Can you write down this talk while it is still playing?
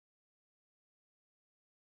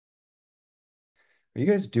Are you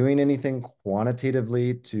guys doing anything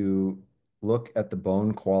quantitatively to look at the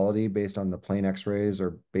bone quality based on the plain X-rays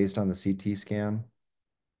or based on the CT scan?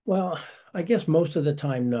 Well, I guess most of the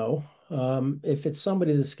time, no. If it's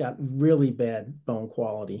somebody that's got really bad bone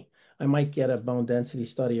quality, I might get a bone density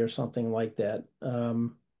study or something like that.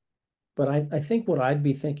 But I think what I'd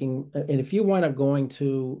be thinking, and if you wind up going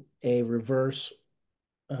to a reverse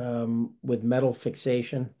with metal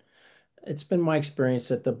fixation, it's been my experience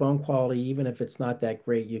that the bone quality, even if it's not that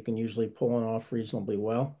great, you can usually pull it off reasonably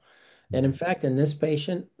well. And in Mhm. fact, in this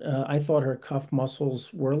patient, I thought her cuff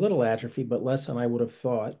muscles were a little atrophy, but less than I would have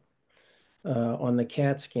thought on the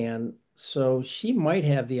CAT scan. So she might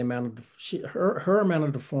have the amount of her amount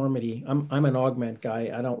of deformity. I'm an augment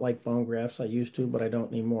guy. I don't like bone grafts. I used to, but I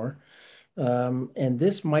don't anymore. And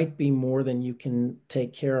this might be more than you can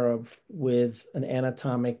take care of with an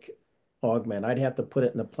anatomic augment. I'd have to put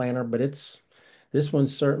it in the planner, but it's this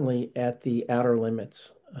one's certainly at the outer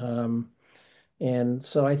limits. And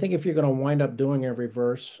so I think if you're going to wind up doing a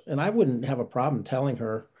reverse, and I wouldn't have a problem telling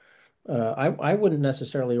her, I wouldn't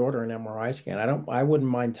necessarily order an MRI scan. I wouldn't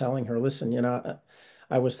mind telling her, listen,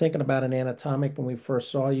 I was thinking about an anatomic when we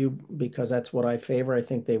first saw you because that's what I favor. I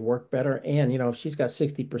think they work better. And, if she's got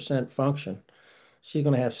 60% function, she's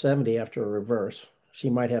going to have 70 after a reverse. She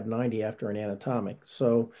might have 90 after an anatomic.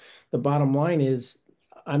 So the bottom line is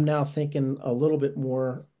I'm now thinking a little bit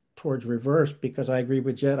more towards reverse because I agree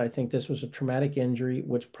with Jed. I think this was a traumatic injury,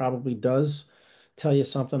 which probably does tell you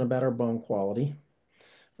something about her bone quality.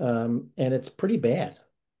 And it's pretty bad.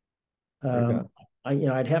 I bet.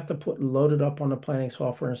 I'd have to load it up on the planning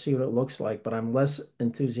software and see what it looks like, but I'm less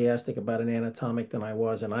enthusiastic about an anatomic than I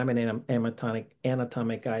was, and I'm an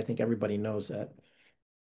anatomic guy. I think everybody knows that.